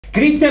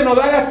Cristian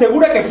Nodal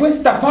asegura que fue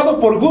estafado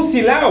por Gus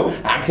Lau.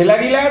 Ángela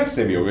Aguilar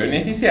se vio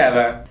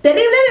beneficiada.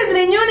 Terrible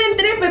desgreñón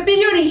entre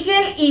Pepillo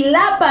Origel y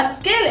La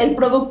Pasquel, el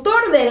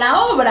productor de la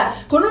obra,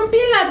 con un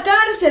pie en la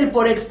cárcel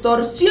por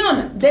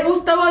extorsión de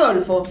Gustavo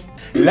Adolfo.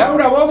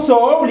 Laura Bozzo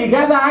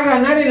obligada a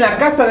ganar en la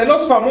casa de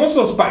los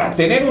famosos para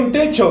tener un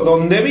techo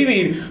donde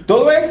vivir.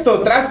 Todo esto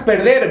tras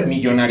perder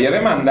millonaria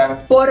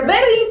demanda. Por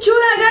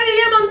berrinchuda,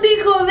 Galilea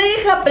Montijo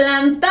deja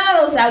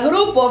plantados a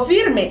Grupo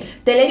Firme.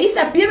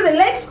 Televisa pierde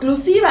la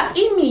exclusiva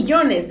y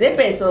millones de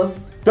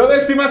pesos. Todo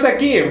esto y más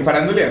aquí en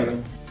Faranduleando.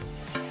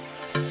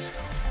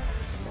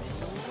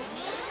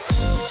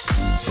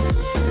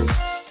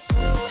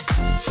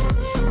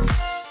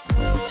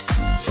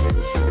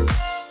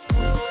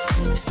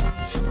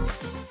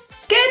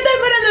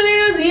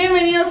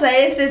 Bienvenidos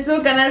a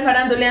su canal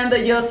Faranduleando.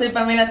 Yo soy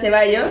Pamela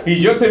Ceballos. Y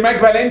yo soy Mike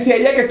Valencia.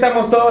 Ya que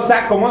estamos todos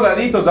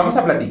acomodaditos, vamos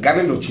a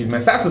platicarles los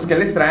chismesazos que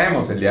les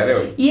traemos el día de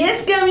hoy. Y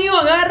es que, amigo,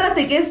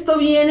 agárrate que esto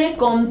viene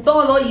con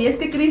todo. Y es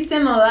que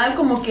Cristian Nodal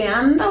como que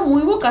anda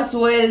muy boca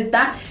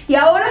suelta y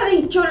ahora ha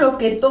dicho lo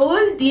que todo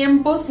el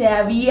tiempo se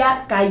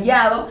había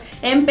callado,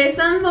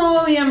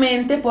 empezando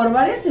obviamente por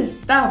varias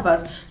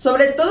estafas,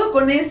 sobre todo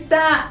con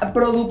esta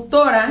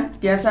productora,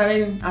 ya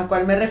saben a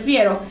cuál me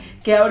refiero,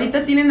 que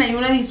ahorita tienen ahí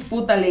una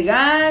disputa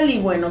legal y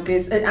bueno,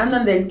 que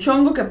andan del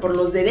chongo, que por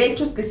los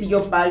derechos, que si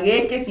yo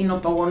pagué, que si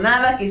no pagó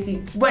nada, que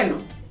si, bueno,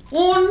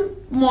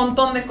 un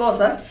montón de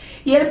cosas.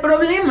 Y el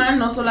problema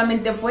no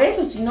solamente fue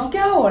eso, sino que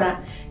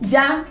ahora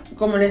ya,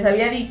 como les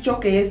había dicho,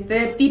 que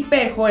este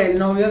tipejo, el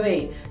novio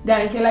de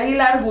Ángela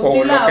Aguilar, Gus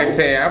Lau, o lo que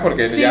sea,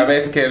 porque sí, ya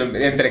ves que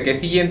entre que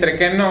sí y entre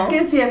que no,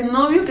 que si es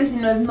novio, que si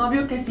no es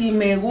novio, que si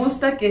me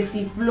gusta, que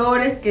si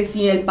flores, que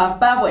si el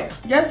papá, bueno,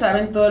 ya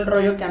saben todo el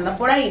rollo que anda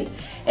por ahí.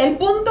 El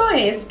punto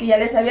es que ya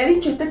les había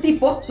dicho, este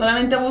tipo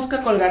solamente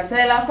busca colgarse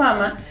de la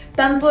fama,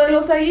 tanto de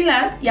los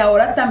Aguilar y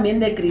ahora también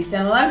de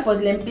Cristian Nodal.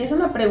 Pues le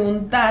empiezan a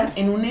preguntar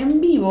en un en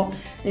vivo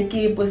de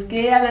que pues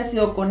qué había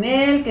sido con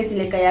él, que si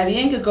le caía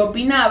bien, que qué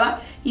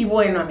opinaba. Y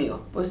bueno,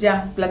 amigo, pues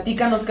ya,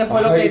 platícanos qué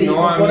fue lo que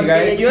dijo, amiga,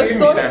 porque yo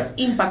estoy mira,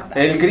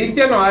 impactada. El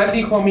Cristian Nodal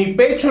dijo, mi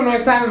pecho no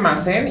es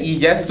almacén, y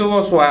ya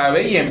estuvo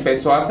suave y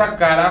empezó a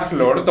sacar a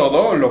flor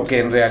todo lo que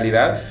en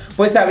realidad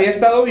pues había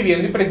estado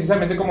viviendo, y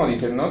precisamente como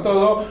dices, ¿no?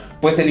 Todo,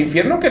 pues el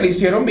infierno que le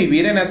hicieron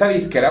vivir en esa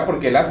disquera,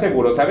 porque él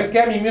aseguró, ¿sabes qué?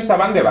 A mí me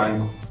usaban de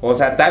banco, o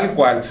sea, tal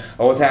cual,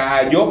 o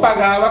sea, yo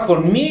pagaba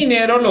con mi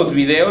dinero los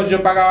videos,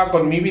 yo pagaba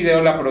con mi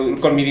video,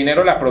 con mi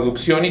dinero la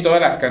producción y todas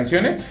las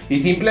canciones, y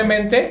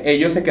simplemente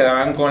ellos se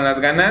quedaban con las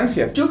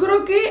ganancias. Yo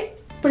creo que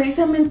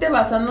precisamente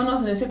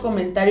basándonos en ese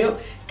comentario,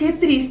 qué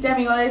triste,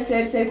 amigo, de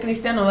ser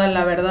Cristian Nodal,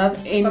 la verdad.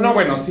 No,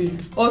 bueno, sí.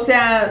 O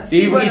sea,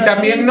 sí, y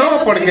también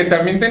no, porque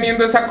también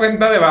teniendo esa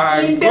cuenta de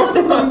banco.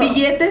 Limpiándote con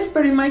billetes,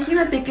 pero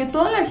imagínate que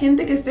toda la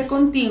gente que esté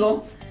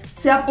contigo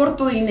sea por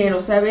tu dinero.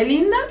 O sea,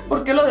 Belinda,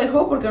 ¿por qué lo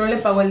dejó? Porque no le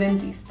pagó el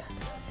dentista.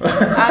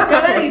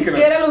 Acá la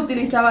disquera lo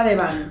utilizaba de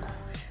banco.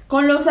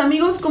 Con los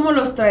amigos, ¿cómo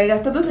los trae?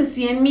 Gastándose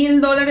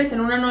 $100,000 en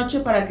una noche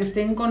para que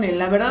estén con él.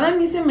 La verdad, a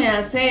mí se me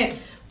hace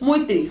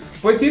muy triste.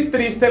 Pues sí es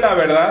triste, la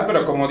verdad,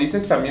 pero como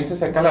dices, también se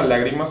sacan las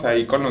lágrimas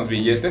ahí con los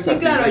billetes. Sí, así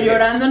claro,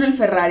 llorando en el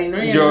Ferrari,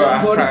 ¿no? Y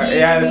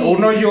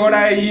uno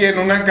llora ahí en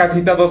una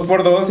casita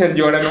 2x2, él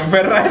llora en un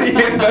Ferrari.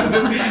 Entonces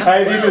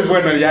ahí dices,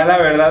 bueno, ya la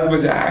verdad,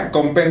 pues ya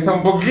compensa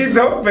un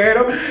poquito.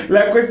 Pero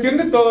la cuestión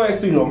de todo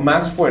esto y lo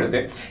más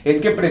fuerte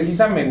es que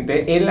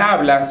precisamente él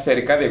habla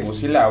acerca de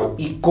Gus Lau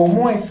y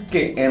cómo es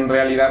que en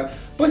realidad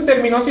pues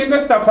terminó siendo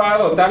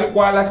estafado, tal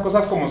cual, las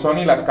cosas como son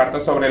y las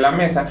cartas sobre la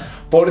mesa,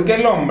 porque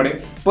el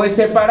hombre pues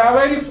se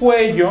paraba el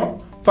cuello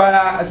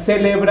para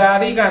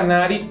celebrar y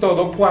ganar y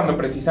todo cuando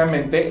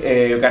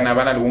precisamente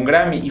ganaban algún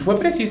Grammy. Y fue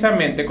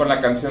precisamente con la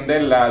canción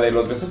de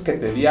los besos que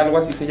te di, algo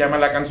así se llama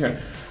la canción,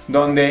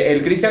 donde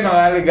el Cristian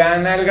Nodal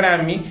gana el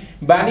Grammy,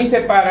 van y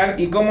se paran,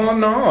 y cómo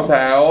no, o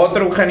sea,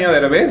 otro Eugenio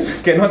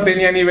Derbez, que no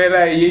tenía nivel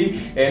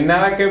ahí,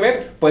 nada que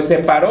ver, pues se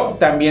paró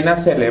también a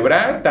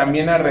celebrar,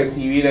 también a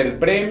recibir el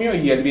premio,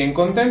 y él bien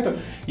contento.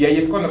 Y ahí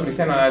es cuando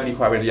Cristian Nodal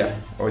dijo, a ver ya,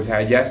 o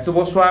sea, ya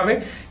estuvo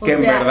suave, que o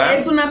sea, en verdad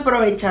es un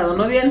aprovechado,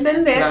 no dio a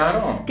entender,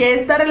 claro, que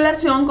esta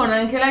relación con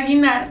Ángela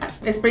Aguilar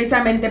es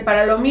precisamente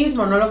para lo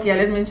mismo, ¿no? Lo que ya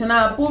les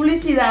mencionaba,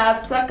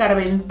 publicidad, sacar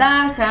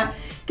ventaja,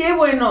 que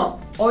bueno,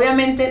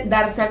 obviamente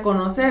darse a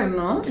conocer,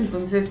 ¿no?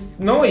 Entonces...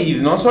 No, y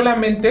no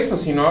solamente eso,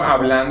 sino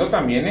hablando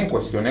también en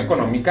cuestión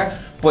económica,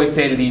 pues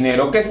el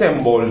dinero que se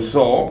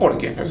embolsó,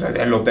 porque pues,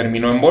 lo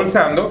terminó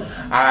embolsando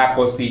a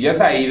costillas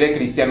ahí de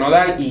Cristian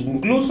Nodal.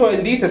 Incluso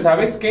él dice,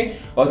 ¿sabes qué?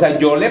 O sea,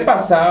 yo le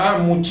pasaba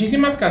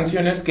muchísimas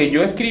canciones que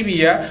yo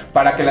escribía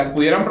para que las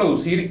pudieran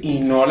producir y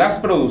no las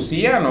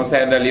producían. O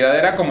sea, en realidad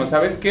era como,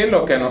 ¿sabes qué?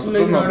 Lo que a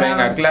nosotros nos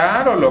venga,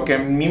 claro, lo que a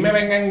mí me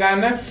venga en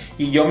gana,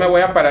 y yo me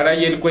voy a parar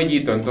ahí el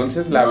cuellito.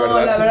 Entonces, la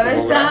verdad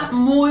está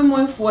muy,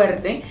 muy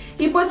fuerte.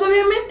 Y pues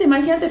obviamente,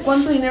 imagínate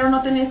cuánto dinero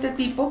no tenía este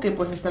tipo, que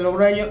pues hasta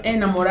logró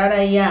enamorar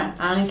ahí a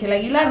Ángela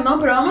Aguilar, ¿no?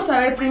 Pero vamos a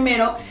ver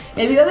primero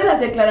el video de las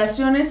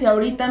declaraciones, y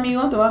ahorita,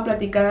 amigo, te voy a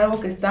platicar algo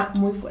que está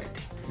muy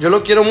fuerte. yo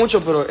lo quiero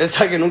mucho, pero él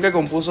sabe que nunca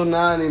compuso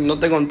nada, ni no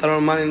te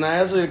contaron mal, ni nada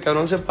de eso, y el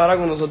cabrón se para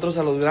con nosotros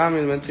a los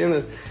Grammys, ¿me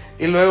entiendes?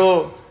 Y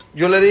luego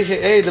yo le dije,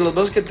 hey, de los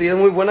dos que te di es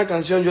muy buena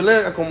canción, yo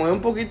le acomodé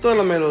un poquito de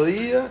la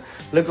melodía,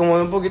 le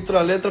acomodé un poquito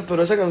la letra,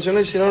 pero esa canción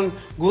la hicieron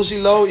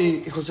Guzzi Lau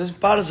y José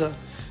Esparza,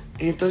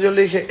 y entonces yo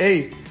le dije,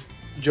 hey,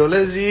 yo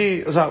les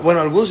di, o sea,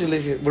 bueno, al Guzzi le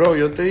dije, bro,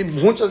 yo te di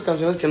muchas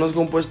canciones que no has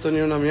compuesto ni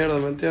una mierda,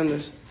 ¿me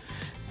entiendes?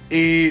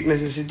 Y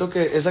necesito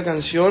que esa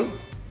canción,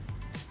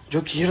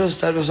 yo quiero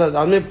estar, o sea,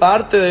 hazme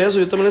parte de eso,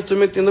 yo también le estoy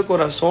metiendo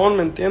corazón,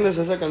 ¿me entiendes?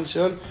 A esa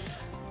canción.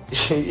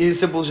 Y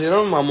se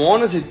pusieron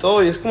mamones y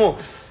todo, y es como,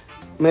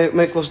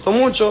 me costó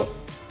mucho,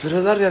 pero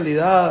es la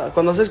realidad.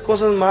 Cuando haces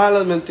cosas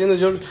malas, ¿me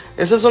entiendes?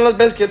 Esas son las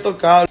veces que he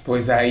tocado.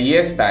 Pues ahí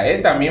está,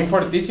 también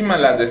fortísimas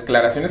las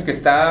declaraciones que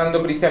está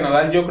dando Cristian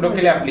Nodal. Yo creo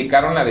que le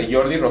aplicaron la de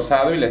Jordi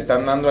Rosado y le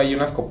están dando ahí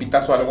unas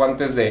copitas o algo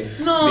antes de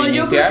No, de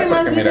yo iniciar, creo que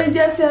más bien mira, él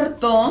ya se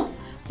hartó.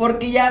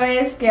 Porque ya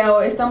ves que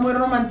está muy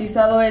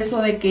romantizado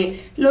eso de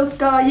que los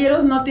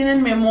caballeros no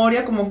tienen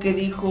memoria, como que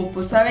dijo,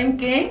 pues ¿saben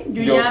qué?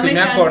 Yo ya sí me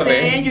cansé,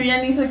 acordé. yo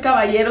ya ni soy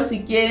caballero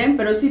si quieren,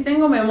 pero sí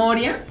tengo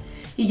memoria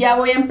y ya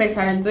voy a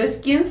empezar. Entonces,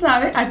 quién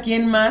sabe a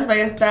quién más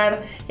vaya a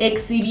estar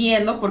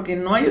exhibiendo, porque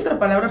no hay otra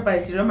palabra para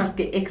decirlo más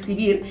que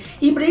exhibir.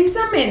 Y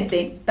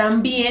precisamente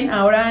también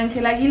ahora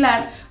Ángel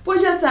Aguilar,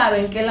 pues ya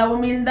saben que la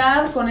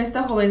humildad con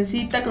esta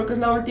jovencita creo que es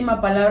la última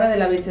palabra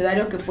del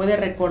abecedario que puede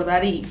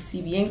recordar, y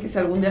si bien que si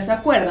algún día se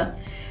acuerda,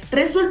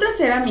 resulta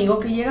ser, amigo,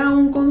 que llega a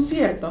un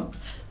concierto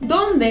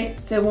donde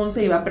según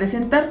se iba a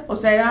presentar, o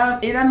sea,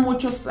 eran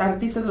muchos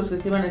artistas los que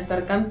se iban a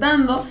estar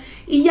cantando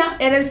y ya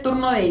era el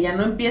turno de ella,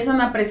 no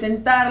empiezan a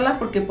presentarla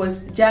porque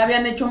pues ya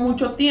habían hecho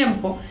mucho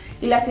tiempo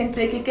y la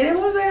gente de que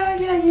queremos ver a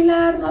Ángel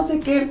Aguilar, no sé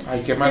qué.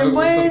 Ay, qué malos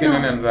gustos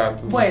tienen en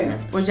ratos. Bueno,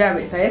 pues ya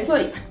ves, a eso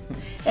iba.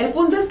 El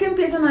punto es que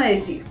empiezan a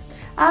decir,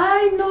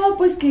 ay no,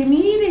 pues que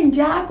miren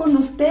ya con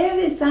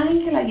ustedes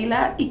Ángel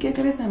Aguilar. ¿Y qué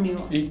crees,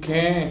 amigo? ¿Y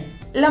qué?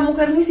 La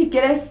mujer ni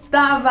siquiera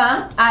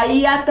estaba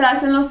ahí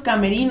atrás en los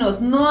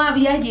camerinos, no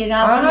había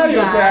llegado al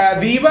lugar. O sea,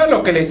 diva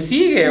lo que le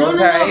sigue, no, o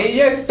sea, no.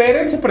 ella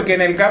espérense porque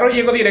en el carro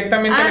llegó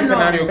directamente al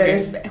escenario. No, pero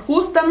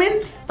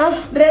justamente,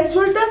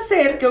 resulta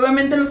ser que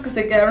obviamente los que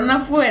se quedaron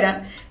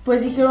afuera,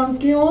 pues dijeron,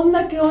 ¿qué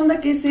onda,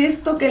 qué es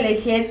esto? ¿Que el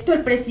ejército,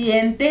 el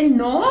presidente?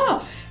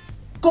 No,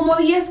 como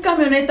 10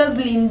 camionetas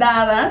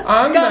blindadas,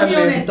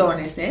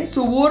 camionetones,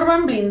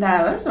 Suburban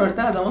blindadas,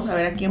 ahorita las vamos a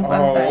ver aquí en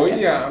pantalla.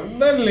 Oye,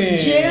 ándale.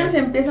 Llegan, se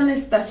empiezan a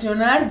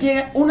estacionar,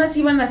 unas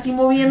iban así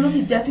moviéndose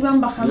y ya se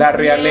iban bajando. La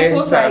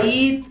realeza.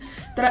 Ahí,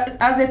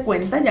 haz de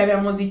cuenta, ya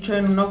habíamos dicho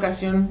en una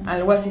ocasión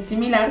algo así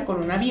similar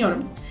con un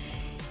avión.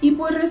 Y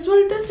pues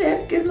resulta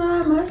ser que es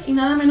nada más y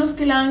nada menos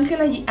que la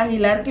Ángel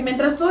Aguilar, que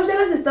mientras todos ya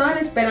las estaban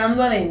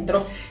esperando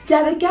adentro,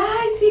 ya de que,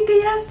 ay, sí, que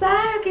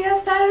ya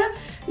salga,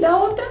 la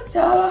otra se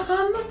va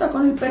bajando hasta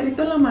con el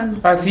perrito en la mano.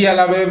 Así a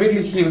la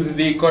Beverly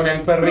Hills, con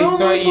el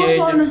perrito ahí.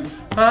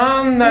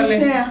 Ándale. O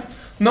sea.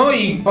 No,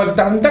 y por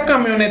tanta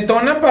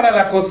camionetona para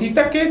la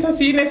cosita que es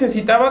así,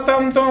 necesitaba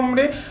tanto,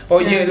 hombre.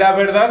 Oye, la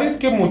verdad es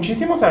que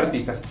muchísimos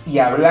artistas, y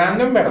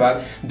hablando en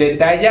verdad, de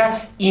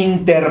talla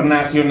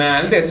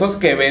internacional, de esos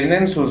que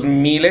venden sus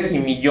miles y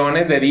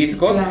millones de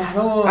discos,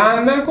 claro,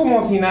 andan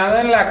como si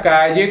nada en la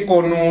calle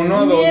con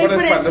uno o dos por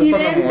espaldas. El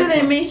presidente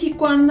de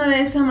México anda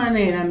de esa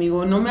manera,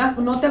 amigo.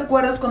 No te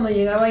acuerdas cuando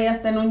llegaba ahí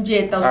hasta en un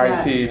Jetta, o sea.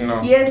 Sí,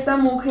 no. Y esta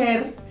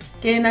mujer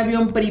que en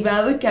avión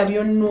privado y que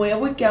avión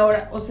nuevo y que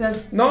ahora, o sea.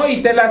 No,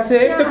 y te la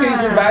acepto, que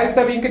dices,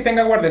 está bien que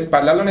tenga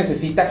guardaespaldas, lo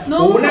necesita.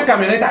 No. Una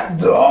camioneta,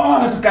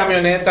 2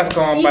 camionetas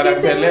como y para que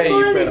hacerle se ahí.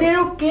 todo el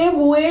dinero,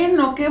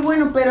 qué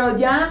bueno, pero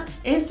ya,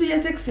 esto ya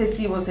es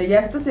excesivo, o sea, ya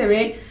hasta se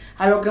ve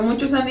a lo que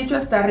muchos han dicho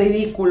hasta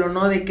ridículo,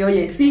 ¿no? De que,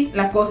 oye, sí,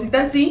 la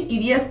cosita sí, y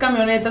 10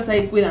 camionetas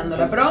ahí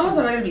cuidándola, pero vamos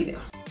a ver el video.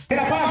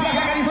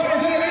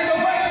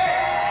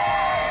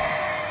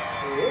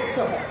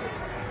 Eso.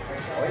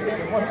 Oye,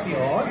 qué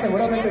emoción,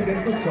 seguramente se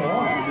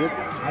escuchó.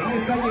 Ahí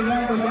está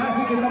llegando ya,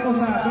 así que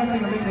estamos a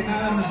prácticamente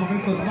nada, unos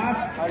momentos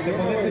más de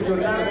poder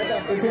disfrutar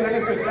ese gran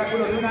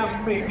espectáculo de una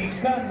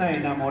mexicana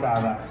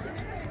enamorada.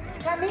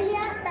 Familia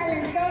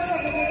talentosa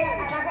que llega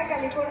a Baja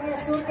California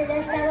Sur, que ya ha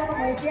estado,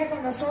 como decía,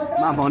 con nosotros.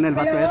 Mamón el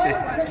vato ese.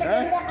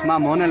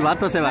 Mamón el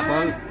vato se bajó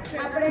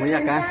muy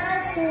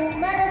acá. Su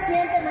más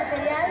reciente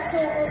material, su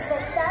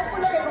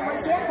espectáculo, que como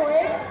decía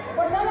Joel,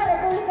 por toda la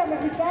República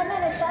Mexicana,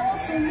 en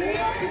Estados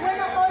Unidos, y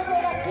bueno, hoy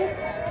llega aquí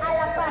a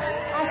La Paz,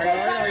 a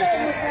ser parte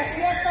de nuestras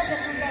fiestas de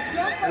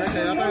fundación, con su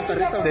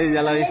música, con su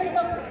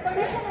talento, con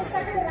ese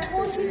mensaje de la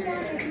música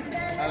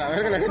mexicana. A la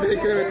verga, la gente se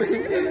quiere meter.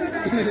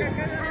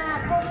 A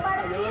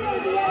compartir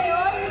el día de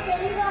hoy, mi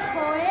querido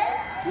Joel,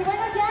 y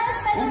bueno, ya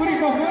está. Un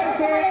grito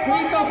fuerte,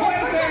 grito fuerte.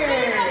 Se escucha el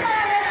grito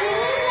para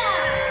recibirla.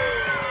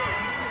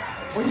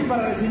 Oye,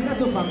 para recibir a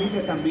su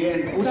familia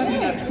también, una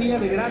dinastía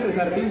de grandes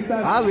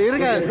artistas. Ah,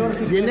 verga,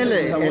 viene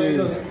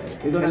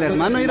el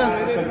hermano, mira.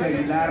 Pepe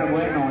Aguilar,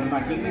 bueno,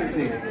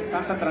 imagínense.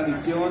 tanta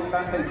tradición,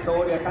 tanta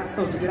historia,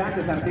 tantos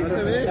grandes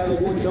artistas que han dado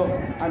mucho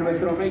a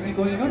nuestro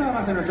México, y no nada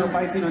más en nuestro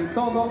país, sino en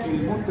todo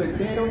el mundo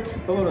entero,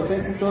 todos los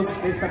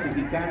éxitos de esta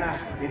mexicana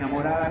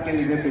enamorada que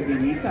desde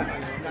pequeñita,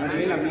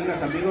 Daniel,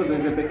 amigas, amigos,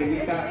 desde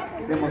pequeñita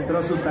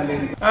demostró su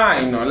talento.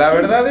 Ay, no, la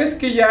verdad es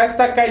que ya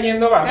está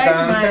cayendo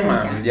bastante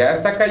mal, ya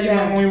está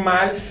cayendo muy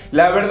mal.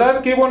 La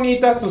verdad, qué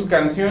bonita tus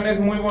canciones,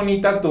 muy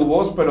bonita tu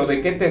voz, pero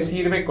 ¿de qué te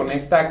sirve con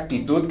esta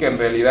actitud que en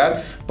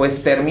realidad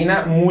pues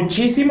termina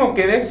muchísimo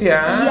que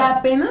desear? Y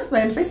apenas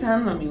va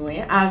empezando, amigo,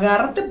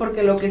 agárrate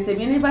porque lo que se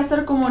viene va a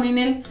estar como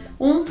Ninel,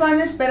 un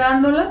fan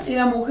esperándola y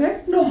la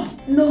mujer,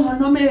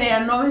 no me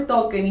vean, no me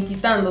toquen, y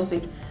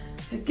quitándose.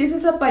 ¿Qué es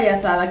esa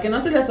payasada? Que no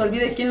se les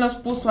olvide quién los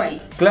puso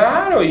ahí.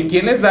 Claro, y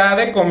quién les da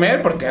de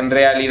comer, porque en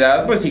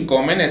realidad, pues si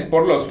comen es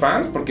por los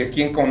fans, porque es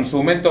quien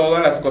consume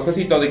todas las cosas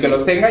y todo, y que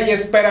los tenga ahí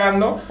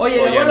esperando. Oye,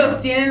 luego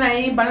los tienen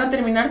ahí, van a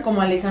terminar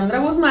como Alejandra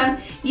Guzmán,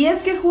 y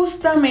es que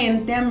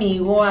justamente,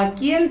 amigo,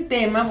 aquí el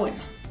tema, bueno,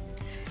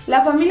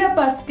 la familia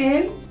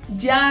Pasquel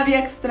ya había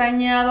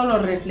extrañado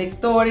los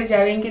reflectores,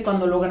 ya ven que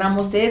cuando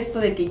logramos esto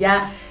de que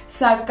ya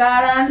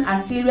sacaran a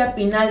Silvia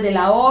Pinal de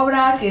la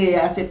obra, que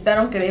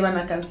aceptaron que la iban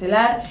a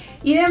cancelar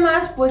y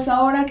demás, pues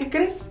ahora, ¿qué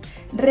crees?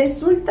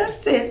 Resulta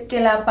ser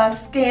que la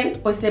Pasquel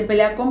pues se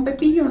pelea con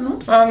Pepillo, ¿no?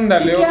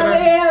 Ándale, y que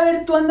otra. a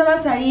ver, tú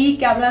andabas ahí,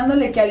 que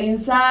hablándole que al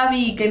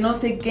Insabi y que no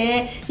sé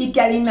qué, y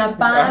que al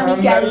INAPAM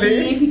y que al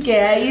IF, y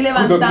que ahí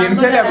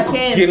levantándole a la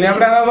gente. ¿Quién le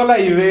habrá dado la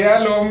idea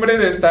al hombre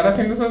de estar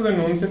haciendo esas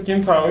denuncias?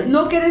 ¿Quién sabe?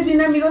 No, que eres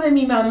bien amigo de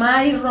mi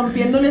mamá y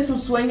rompiéndole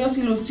sus sueños,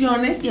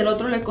 ilusiones, y el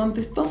otro le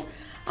contestó,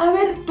 a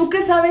ver, ¿tú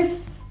qué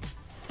sabes?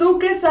 ¿Tú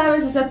qué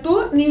sabes? O sea,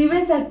 tú ni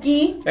vives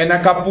aquí. En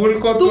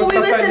Acapulco, tú estás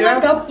vives allá. en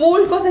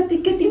Acapulco, o sea, ¿a ti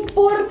qué te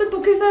importa?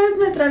 ¿Tú qué sabes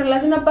nuestra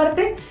relación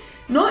aparte?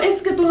 No,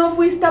 es que tú no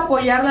fuiste a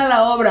apoyarla a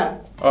la obra.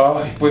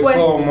 Ay, pues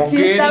como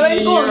si estaba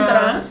en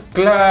contra.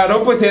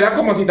 Claro, pues era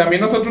como si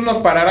también nosotros nos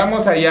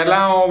paráramos allá a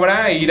la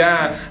obra e ir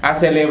a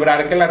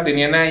celebrar que la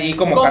tenían ahí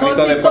como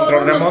carrito de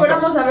control remoto. Como si todos nos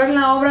fuéramos a ver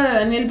la obra de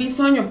Daniel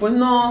Bisoño, pues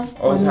no.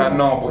 O sea,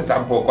 no, pues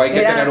tampoco hay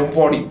que tener un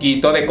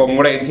poquito de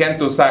congruencia en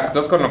tus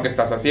actos con lo que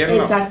estás haciendo.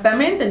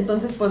 Exactamente,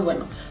 entonces pues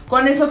bueno,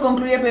 con eso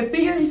concluye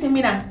Pepillo y dice,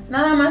 mira,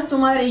 nada más tu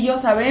madre y yo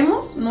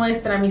sabemos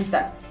nuestra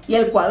amistad. Y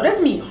el cuadro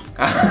es mío.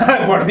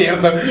 Por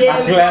cierto,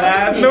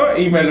 aclarando,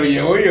 y me lo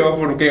llevo yo,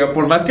 porque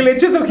por más que le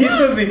eches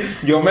ojitos,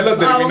 yo me lo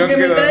termino aunque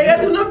quedando. Me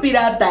traigas uno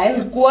pirata,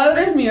 el cuadro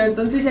es mío.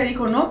 Entonces ella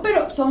dijo, no,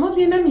 pero somos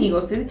bien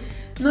amigos,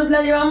 nos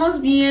la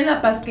llevamos bien,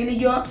 la Pasquel y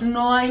yo,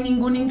 no hay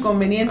ningún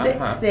inconveniente,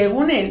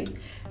 según él.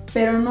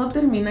 Pero no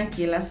termina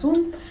aquí el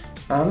asunto.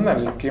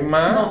 Ándale, ¿qué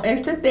más? No,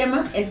 este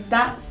tema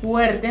está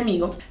fuerte,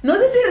 amigo. No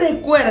sé si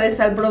recuerdes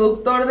al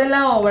productor de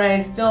la obra,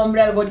 este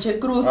hombre, al Goche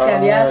Cruz, que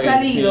había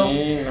salido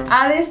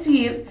a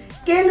decir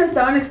que lo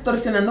estaban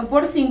extorsionando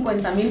por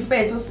 50,000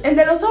 pesos, el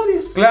de los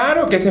audios.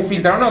 Claro, que se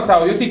filtraron los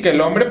audios y que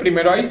el hombre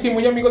primero, ay sí,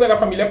 muy amigo de la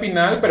familia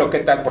Pinal, pero ¿qué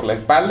tal? ¿Por la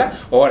espalda?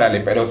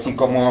 Órale, pero sí,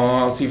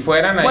 como si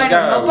fueran ahí.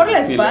 Bueno, no por la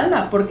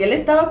espalda, porque él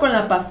estaba con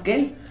la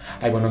Pasquel.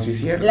 Ay, bueno, sí es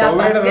cierto, la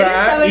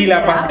 ¿verdad? Y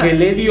la Pasquel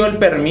le dio el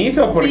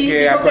permiso, porque sí,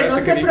 dijo que no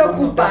se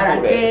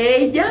preocupara, que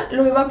ella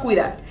lo iba a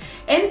cuidar.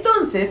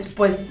 Entonces,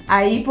 pues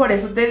ahí por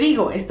eso te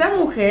digo, esta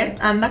mujer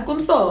anda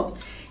con todo.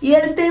 Y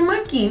el tema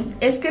aquí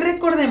es que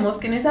recordemos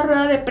que en esa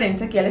rueda de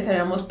prensa que ya les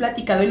habíamos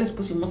platicado y les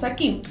pusimos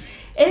aquí,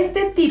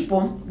 este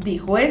tipo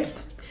dijo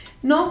esto.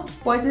 No,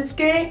 pues es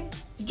que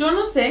yo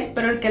no sé,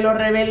 pero el que lo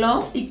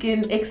reveló y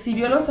que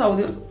exhibió los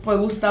audios fue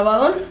Gustavo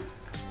Adolfo,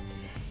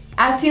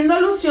 haciendo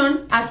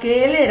alusión a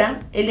que él era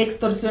el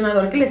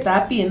extorsionador que le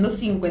estaba pidiendo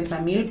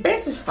 50,000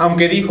 pesos.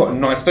 Aunque dijo,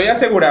 no estoy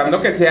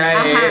asegurando que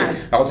sea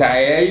él. O sea,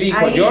 él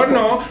dijo, yo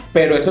no,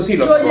 pero eso sí,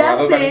 los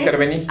abogados van a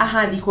intervenir.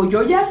 Dijo,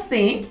 yo ya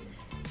sé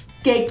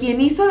que quien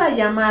hizo la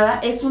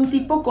llamada es un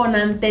tipo con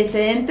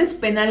antecedentes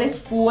penales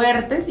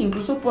fuertes,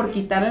 incluso por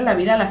quitarle la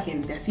vida a la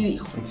gente, así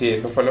dijo. Sí,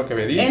 eso fue lo que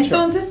había dicho.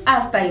 Entonces,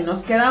 hasta ahí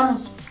nos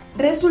quedamos.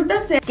 Resulta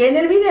ser que en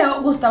el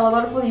video Gustavo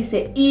Adolfo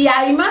dice, y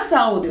hay más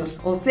audios,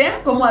 o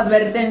sea, como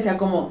advertencia,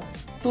 como,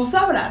 tú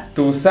sabrás.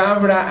 Tú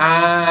sabrás,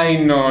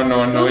 ay, no,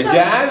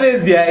 ya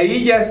desde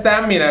ahí ya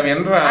está, mira,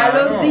 bien raro.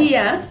 A los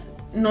días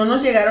no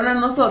nos llegaron a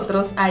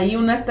nosotros ahí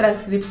unas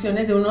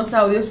transcripciones de unos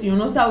audios y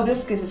unos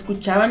audios que se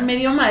escuchaban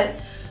medio mal,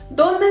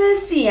 donde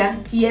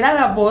decía, y era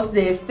la voz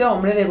de este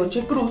hombre de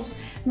Goche Cruz,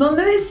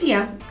 donde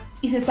decía,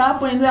 y se estaba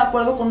poniendo de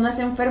acuerdo con unas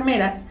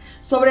enfermeras,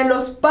 sobre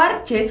los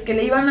parches que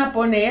le iban a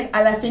poner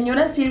a la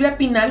señora Silvia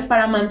Pinal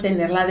para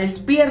mantenerla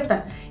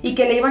despierta y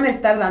que le iban a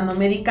estar dando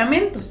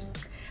medicamentos.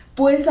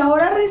 Pues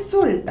ahora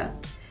resulta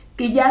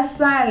que ya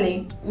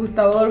sale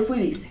Gustavo Adolfo y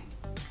dice,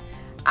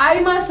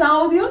 hay más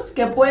audios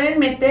que pueden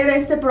meter a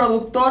este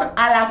productor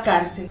a la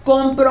cárcel,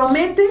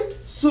 comprometen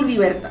su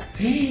libertad.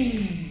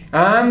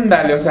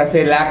 Ándale, o sea,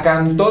 se la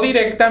cantó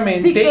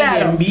directamente Sí,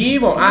 claro. y en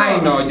vivo. No. Ay,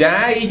 no,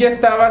 ya ahí ya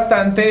está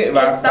bastante,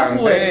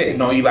 fuerte.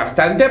 no, y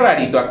bastante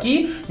rarito.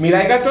 Aquí, mira,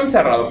 hay gato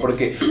encerrado,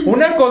 porque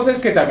una cosa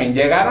es que también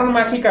llegaron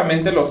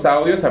mágicamente los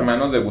audios a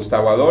manos de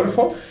Gustavo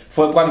Adolfo,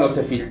 fue cuando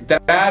se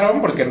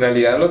filtraron, porque en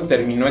realidad los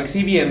terminó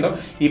exhibiendo,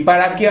 y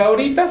para que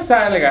ahorita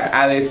salga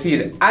a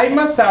decir, hay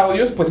más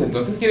audios, pues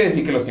entonces quiere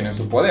decir que los tiene en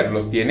su poder,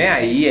 los tiene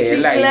ahí él,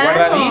 Sí, ahí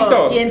claro.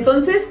 guardaditos. Y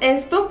entonces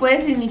esto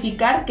puede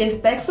significar que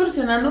está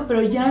extorsionando,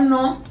 pero ya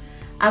no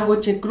a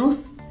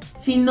Gochecruz,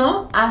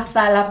 sino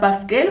hasta a la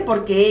Pasquel,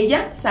 porque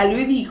ella salió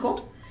y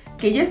dijo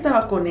que ella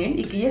estaba con él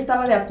y que ella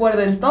estaba de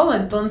acuerdo en todo.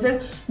 Entonces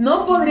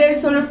no podría ir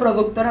solo el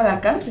productor a la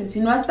cárcel,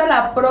 sino hasta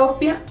la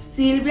propia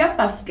Silvia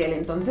Pasquel.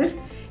 Entonces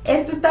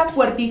esto está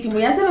fuertísimo.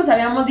 Ya se los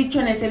habíamos dicho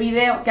en ese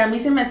video, que a mí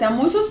se me hacía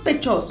muy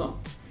sospechoso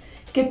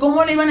que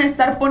cómo le iban a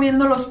estar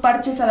poniendo los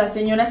parches a la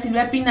señora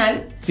Silvia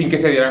Pinal Sin que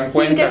se dieran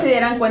cuenta. sin que se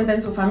dieran cuenta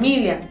en su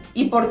familia.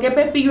 ¿Y por qué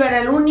Pepillo era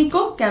el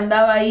único que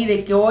andaba ahí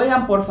de que,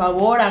 oigan, por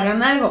favor,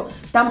 hagan algo?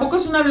 Tampoco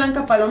es una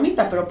blanca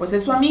palomita, pero pues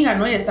es su amiga,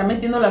 ¿no? Y está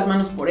metiendo las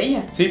manos por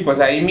ella. Sí, pues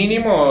ahí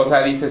mínimo, o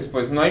sea, dices,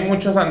 pues no hay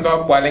mucho santo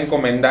a cual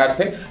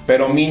encomendarse,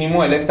 pero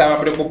mínimo él estaba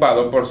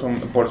preocupado por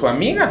su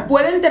amiga.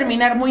 Pueden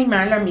terminar muy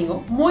mal,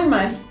 amigo, muy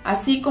mal,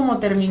 así como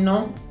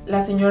terminó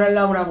la señora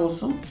Laura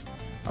Bozzo,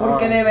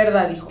 porque de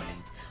verdad, híjole.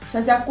 O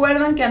sea, ¿se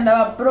acuerdan que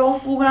andaba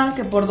prófuga,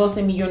 que por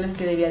 12 millones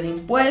que debía de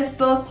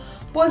impuestos?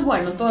 Pues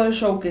bueno, todo el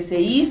show que se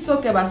hizo,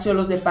 que vació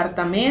los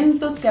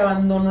departamentos, que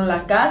abandonó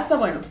la casa,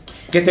 bueno.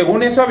 Que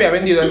según eso había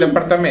vendido el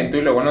departamento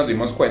y luego nos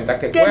dimos cuenta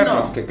que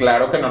cuernos, no. que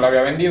claro que no lo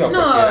había vendido.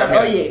 No,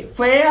 era, oye,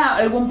 fue a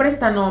algún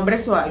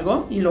prestanombres o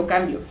algo y lo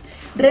cambió.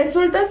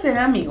 Resulta ser,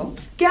 amigo,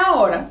 que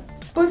ahora,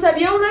 pues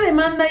había una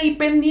demanda ahí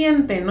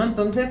pendiente, ¿no?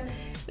 Entonces,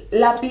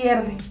 la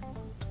pierde.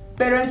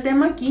 Pero el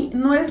tema aquí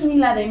no es ni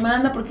la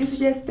demanda, porque eso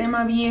ya es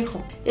tema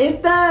viejo.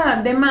 Esta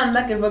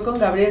demanda que fue con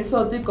Gabriel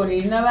Soto y con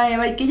Irina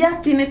Baeva y que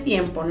ya tiene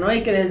tiempo, ¿no?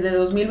 Y que desde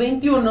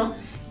 2021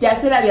 ya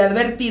se le había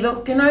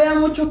advertido que no había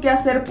mucho que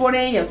hacer por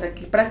ella, o sea,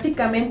 que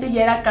prácticamente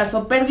ya era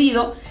caso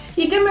perdido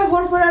y que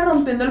mejor fuera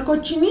rompiendo el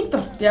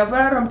cochinito, que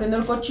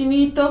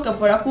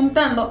fuera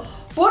juntando,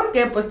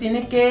 porque pues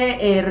tiene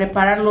que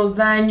reparar los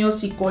daños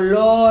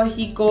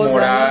psicológicos,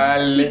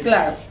 morales, sí,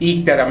 claro.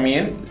 Y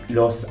también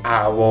los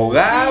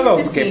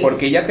abogados, sí. que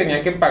porque ella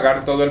tenía que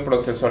pagar todo el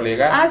proceso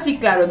legal. Ah, sí,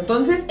 claro,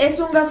 entonces es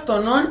un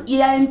gastonón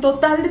y en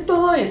total de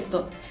todo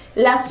esto,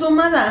 la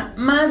suma da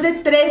más de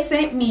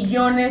 13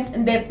 millones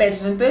de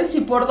pesos. Entonces,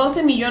 si por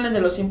 12 millones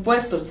de los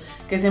impuestos,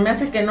 que se me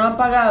hace que no ha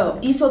pagado,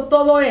 hizo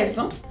todo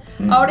eso,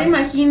 ahora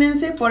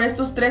imagínense por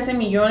estos 13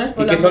 millones.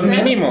 Y que son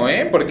mínimo,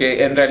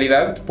 porque en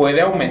realidad puede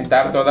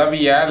aumentar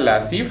todavía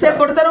la cifra. Se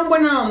portaron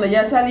buena onda,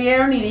 ya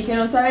salieron y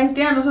dijeron, ¿saben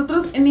qué? A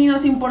nosotros ni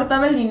nos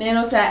importaba el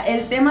dinero, o sea,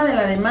 el tema de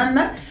la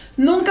demanda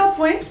nunca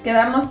fue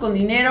quedarnos con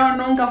dinero,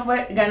 nunca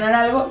fue ganar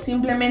algo,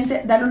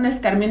 simplemente darle un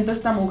escarmiento a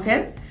esta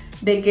mujer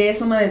de que es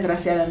una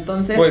desgraciada.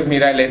 Entonces, pues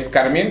mira, el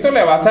escarmiento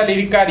le va a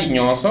salir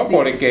cariñoso, sí.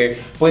 Porque,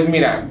 pues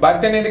mira, va a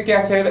tener que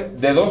hacer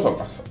de dos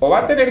sopas. O va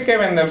a tener que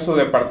vender su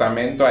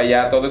departamento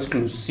allá, todo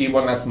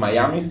exclusivo en las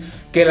Miamis,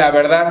 que la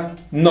verdad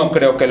no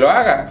creo que lo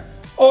haga.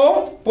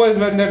 O pues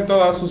vender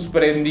todas sus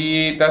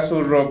prenditas,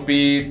 sus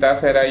ropitas,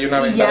 hacer ahí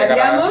una venta de garage.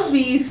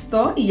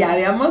 Ya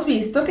habíamos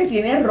visto que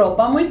tiene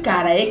ropa muy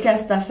cara, que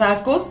hasta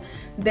sacos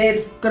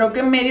de creo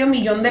que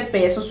 $500,000 de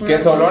pesos. Que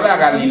solo la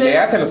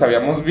Galilea se los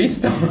habíamos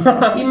visto.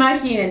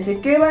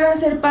 Imagínense, ¿qué van a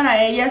hacer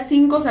para ella?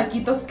 5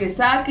 saquitos que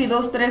saque y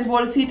 2, 3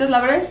 bolsitas.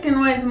 La verdad es que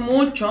no es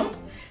mucho.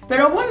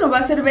 Pero bueno, va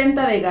a ser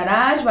venta de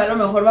garage, a lo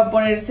mejor va a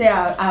ponerse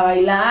a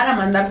bailar, a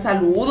mandar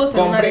saludos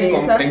en una de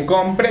esas.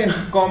 Compren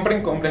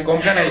ahí con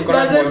va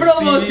a hacer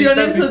promoción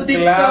en su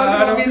TikTok,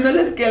 claro, moviendo el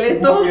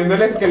esqueleto. Moviendo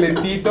el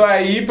esqueletito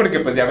ahí,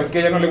 porque pues ya ves que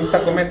a ella no le gusta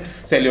comer,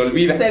 se le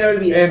olvida.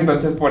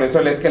 Entonces por eso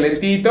el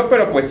esqueletito,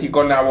 pero pues sí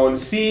con la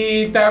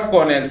bolsita,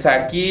 con el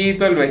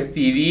saquito, el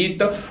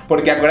vestidito,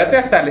 porque acuérdate,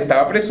 hasta le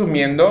estaba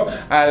presumiendo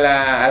a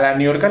la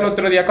Niurka el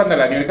otro día cuando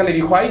la Niurka le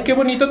dijo, ay, qué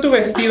bonito tu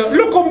vestido,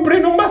 lo compré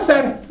en un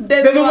bazar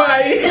de Dubái.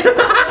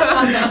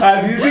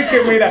 Así es de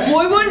que mira,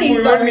 muy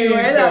bonito. Amigo,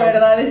 la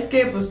verdad es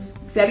que pues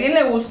si a alguien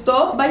le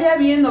gustó, vaya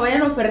viendo,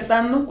 vayan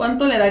ofertando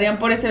cuánto le darían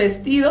por ese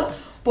vestido,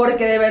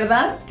 porque de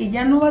verdad que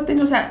ya no va a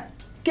tener, o sea,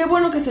 qué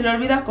bueno que se le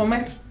olvida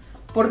comer,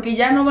 porque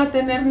ya no va a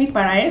tener ni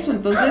para eso.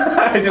 Entonces,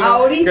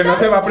 ahorita que no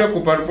se va a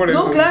preocupar por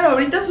eso. No, claro,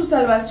 ahorita su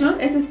salvación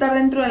es estar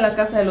dentro de la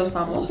casa de los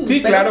famosos.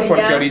 Sí, claro,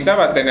 porque ahorita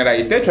va a tener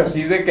ahí techo,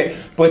 así es de que,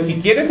 pues si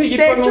quiere seguir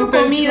con un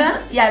techo,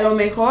 comida, y a lo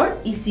mejor,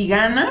 y si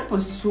gana,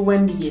 pues su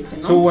buen billete,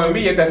 ¿no? Su buen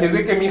billete, así es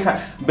de que, mija,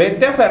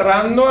 vete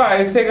aferrando a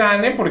ese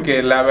gane,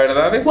 porque la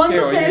verdad es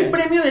 ¿cuánto será el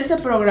premio de ese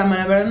programa?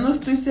 La verdad no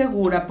estoy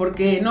segura,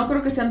 porque no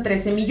creo que sean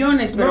 13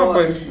 millones, pero no,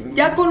 pues,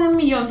 ya con $1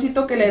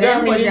 milloncito que le den,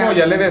 ya pues mínimo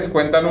ya le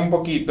descuentan un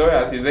poquito,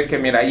 así es de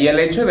que, mira, y el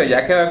hecho de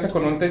ya quedarse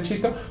con un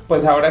techito,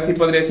 pues ahora sí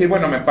podría decir,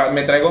 bueno,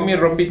 me traigo mi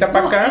ropita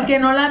para acá. Y que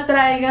no la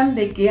traigan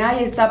de que,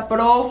 ay, está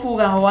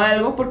prófuga o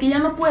algo, porque ya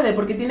no puede,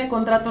 porque tiene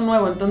contrato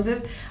nuevo.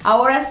 Entonces,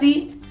 ahora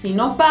sí, si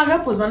no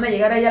paga, pues van a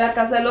llegar allá a la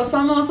casa de los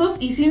famosos,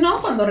 y si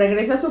no, cuando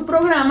regrese a su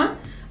programa,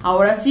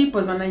 ahora sí,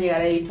 pues van a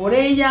llegar ahí por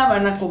ella,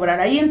 van a cobrar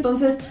ahí,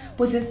 entonces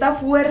pues está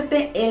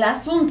fuerte el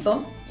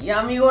asunto. Y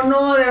amigo,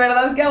 no, de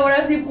verdad que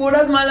ahora sí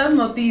puras malas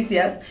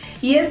noticias.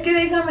 Y es que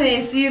déjame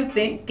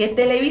decirte que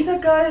Televisa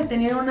acaba de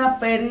tener una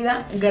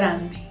pérdida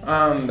grande.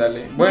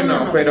 Ándale.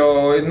 Bueno, no.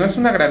 Pero no es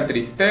una gran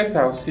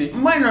tristeza, ¿o sí?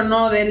 Bueno,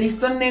 no, de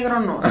listón negro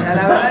no. O sea,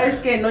 la verdad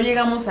es que no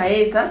llegamos a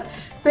esas,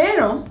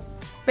 pero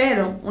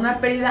una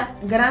pérdida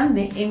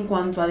grande en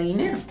cuanto a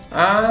dinero.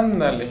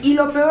 Ándale. Y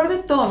lo peor de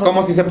todo...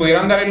 Como si se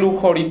pudieran dar el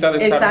lujo ahorita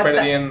de estar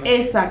perdiendo.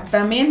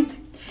 Exactamente.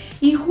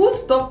 Y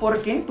justo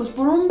porque, pues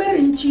por un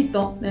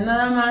berrinchito de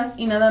nada más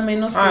y nada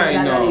menos que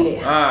la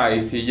Galilea.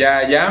 Ay, sí,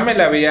 ya me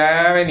la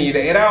veía venir.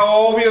 Era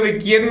obvio de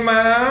quién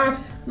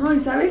más. No, y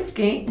 ¿sabes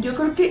qué? Yo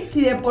creo que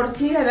si de por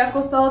sí le había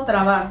costado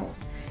trabajo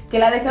que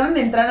la dejaron de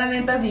entrar a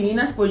Netas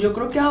Divinas, pues yo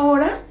creo que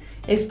ahora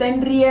está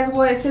en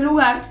riesgo ese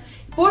lugar.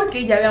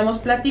 Porque ya habíamos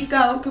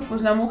platicado que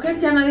pues la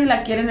mujer ya nadie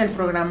la quiere en el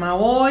programa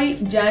hoy,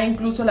 ya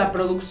incluso la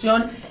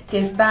producción que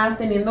está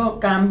teniendo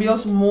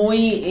cambios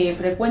muy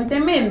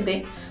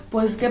frecuentemente,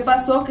 pues ¿qué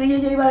pasó? Que ella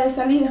ya iba de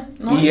salida,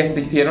 ¿no? Y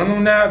hicieron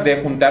una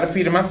de juntar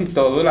firmas y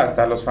todo,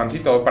 hasta los fans y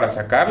todo para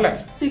sacarla.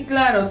 Sí,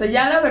 claro, o sea,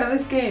 ya la verdad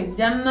es que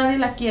ya nadie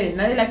la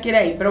quiere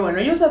ahí, pero bueno,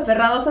 ellos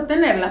aferrados a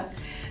tenerla,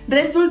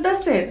 resulta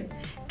ser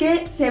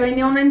que se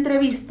venía una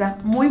entrevista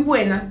muy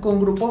buena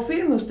con Grupo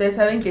Firme. Ustedes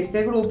saben que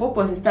este grupo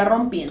pues está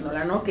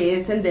rompiéndola, ¿no? Que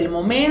es el del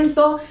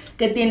momento,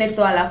 que tiene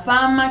toda la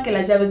fama, que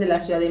las llaves de la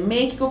Ciudad de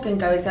México, que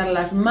encabezar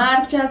las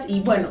marchas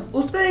y bueno,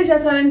 ustedes ya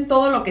saben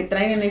todo lo que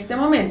traen en este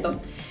momento.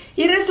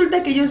 Y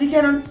resulta que ellos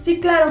dijeron, sí,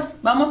 claro,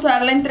 vamos a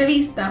dar la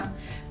entrevista,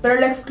 pero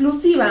la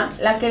exclusiva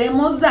la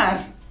queremos dar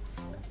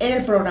en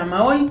el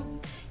programa hoy.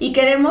 Y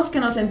queremos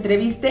que nos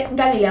entreviste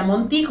Galilea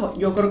Montijo.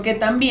 Yo creo que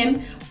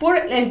también por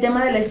el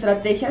tema de la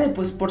estrategia de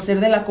pues por ser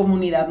de la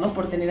comunidad, ¿no?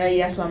 Por tener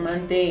ahí a su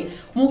amante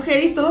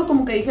mujer y todo,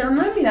 como que dijeron,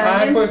 no,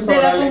 mira, pues, de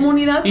la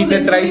comunidad. Y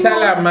te traes a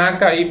la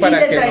maca ahí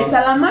para que nos...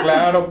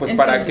 Claro, pues entonces,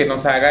 para que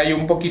nos haga ahí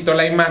un poquito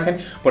la imagen,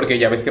 porque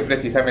ya ves que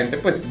precisamente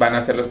pues van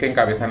a ser los que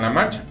encabezan la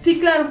marcha.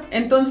 Sí, claro.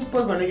 Entonces,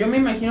 pues bueno, yo me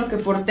imagino que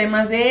por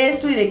temas de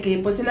eso y de que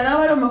pues se le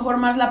daba a lo mejor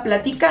más la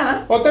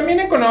platicada. O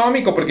también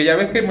económico, porque ya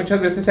ves que muchas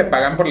veces se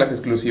pagan por las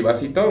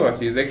exclusivas y todo.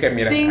 Así es de que,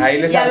 mira, sí,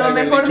 ahí les y a lo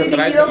mejor dicho,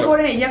 dirigido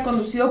por ella,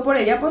 conducido por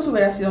ella, pues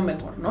hubiera sido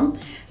mejor, ¿no?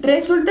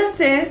 Resulta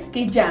ser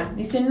que ya,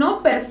 dice,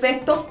 no,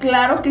 perfecto,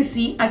 claro que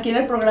sí, aquí en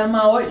el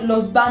programa hoy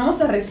los vamos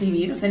a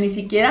recibir, o sea, ni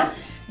siquiera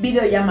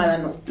videollamada,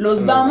 no,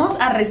 los vamos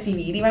a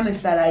recibir, iban a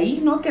estar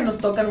ahí, ¿no? Que nos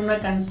tocan una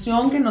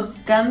canción, que nos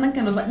cantan,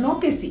 que nos va, no,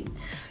 que sí.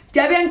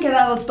 Ya habían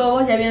quedado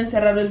todo, ya habían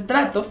cerrado el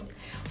trato,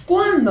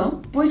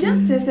 cuando, pues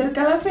ya, se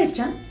acerca la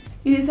fecha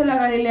y dice la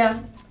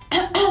Galilea,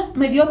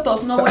 me dio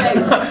tos, no voy a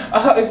ir.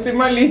 Estoy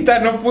malita,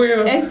 no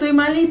puedo. Estoy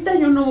malita,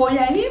 yo no voy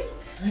a ir.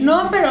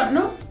 No, pero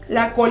no,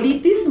 la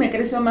colitis me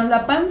creció más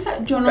la panza,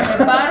 yo no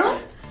me paro,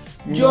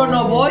 yo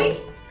no voy.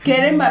 Que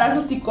era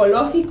embarazo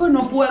psicológico,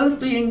 no puedo,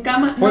 estoy en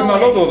cama. Pues no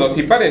lo dudo,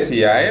 sí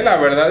parecía, la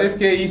verdad es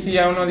que ahí sí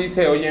ya uno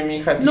dice, oye,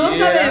 mija, sí. No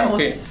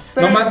sabemos.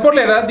 Nomás por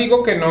la edad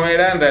digo que no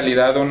era en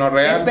realidad uno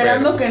real.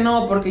 Esperando que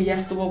no, porque ya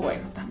estuvo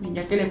bueno también,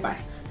 ya que le pare.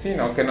 Sí,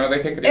 no, que no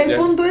deje creer. El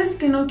punto es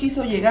que no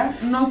quiso llegar,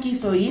 no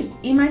quiso ir.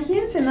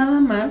 Imagínense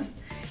nada más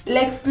la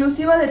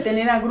exclusiva de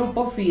tener a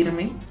Grupo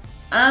Firme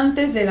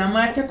antes de la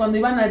marcha, cuando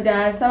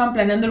ya estaban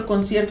planeando el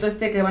concierto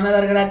que van a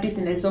dar gratis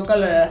en el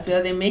Zócalo de la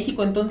Ciudad de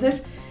México.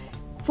 Entonces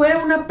fue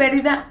una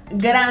pérdida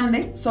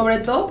grande, sobre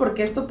todo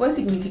porque esto puede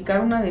significar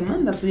una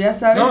demanda. Tú ya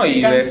sabes. No,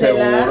 y de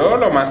seguro,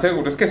 lo más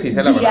seguro es que sí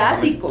se la van a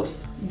poner.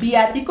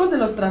 Viáticos de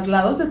los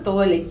traslados de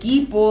todo el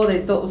equipo, de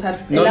todo, o sea,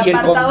 no, el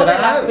apartado de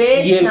la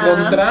fecha. Y el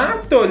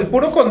contrato, el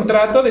puro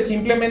contrato de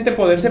simplemente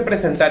poderse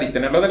presentar y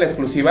tenerlo de la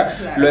exclusiva,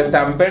 claro, lo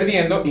están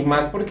perdiendo, y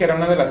más porque era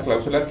una de las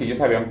cláusulas que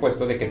ellos habían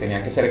puesto de que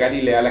tenía que ser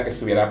Galilea la que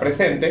estuviera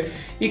presente,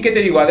 y que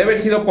te digo, ha de haber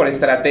sido por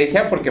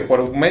estrategia, porque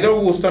por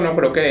mero gusto no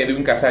creo que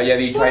Edwin Casa haya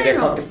dicho, ay,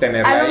 dejo que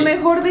tenerla a lo ahí.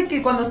 Mejor de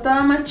que cuando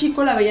estaba más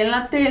chico la veía en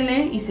la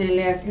tele y se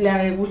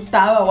le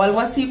gustaba o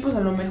algo así, pues a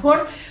lo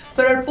mejor.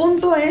 Pero el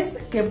punto es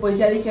que pues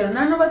ya dijeron,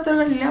 no va a estar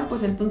Galilea,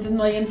 pues entonces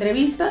no hay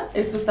entrevista,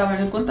 esto estaba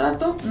en el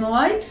contrato, no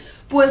hay,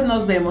 pues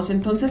nos vemos.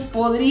 Entonces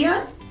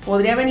podría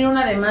venir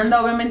una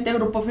demanda. Obviamente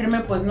Grupo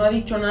Firme pues no ha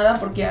dicho nada,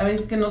 porque ya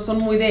ves que no son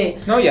muy de...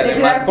 No, y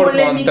además por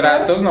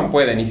contratos no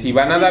pueden, y si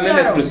van a darle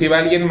la exclusiva a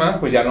alguien más,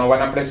 pues ya no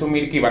van a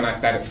presumir que iban a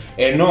estar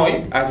en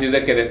hoy, así es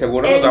de que de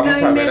seguro los vamos a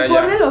ver allá. En el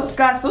mejor de los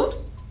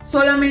casos,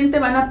 solamente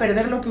van a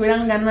perder lo que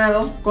hubieran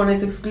ganado con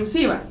esa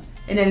exclusiva.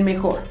 En el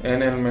mejor.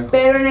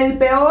 Pero en el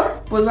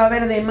peor, pues va a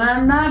haber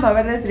demanda, va a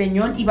haber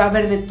desgreñón y va a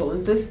haber de todo.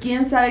 Entonces,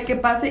 quién sabe qué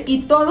pase,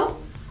 y todo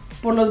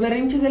por los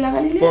berrinches de la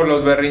Galilea. Por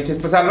los berrinches.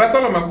 Pues al rato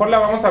a lo mejor la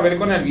vamos a ver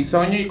con el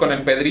Bisoño y con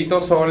el Pedrito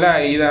sola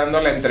ahí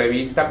dando la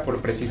entrevista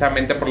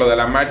precisamente por lo de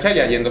la marcha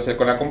y yéndose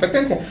con la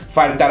competencia.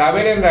 Faltará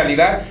ver en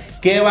realidad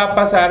qué va a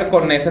pasar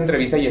con esa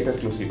entrevista y esa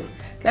exclusiva.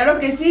 Claro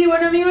que sí.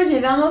 Bueno, amigos,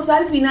 llegamos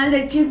al final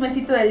del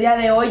chismecito del día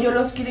de hoy. Yo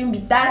los quiero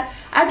invitar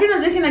a que nos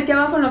dejen aquí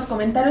abajo en los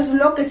comentarios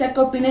lo que sea que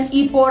opinen.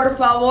 Y por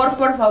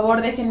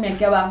favor, déjenme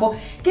aquí abajo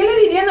 ¿qué le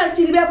dirían a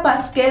Silvia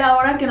Pasquel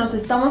ahora que nos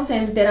estamos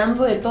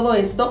enterando de todo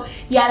esto?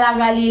 Y a la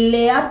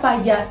Galilea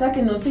payasa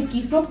que no se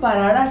quiso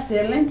parar a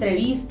hacer la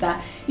entrevista.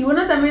 Y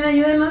bueno, también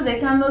ayúdenos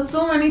dejando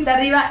su manita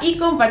arriba y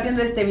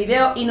compartiendo este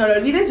video. Y no lo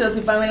olvides, yo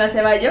soy Pamela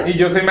Ceballos. Y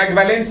yo soy Mac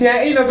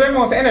Valencia y nos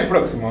vemos en el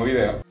próximo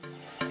video.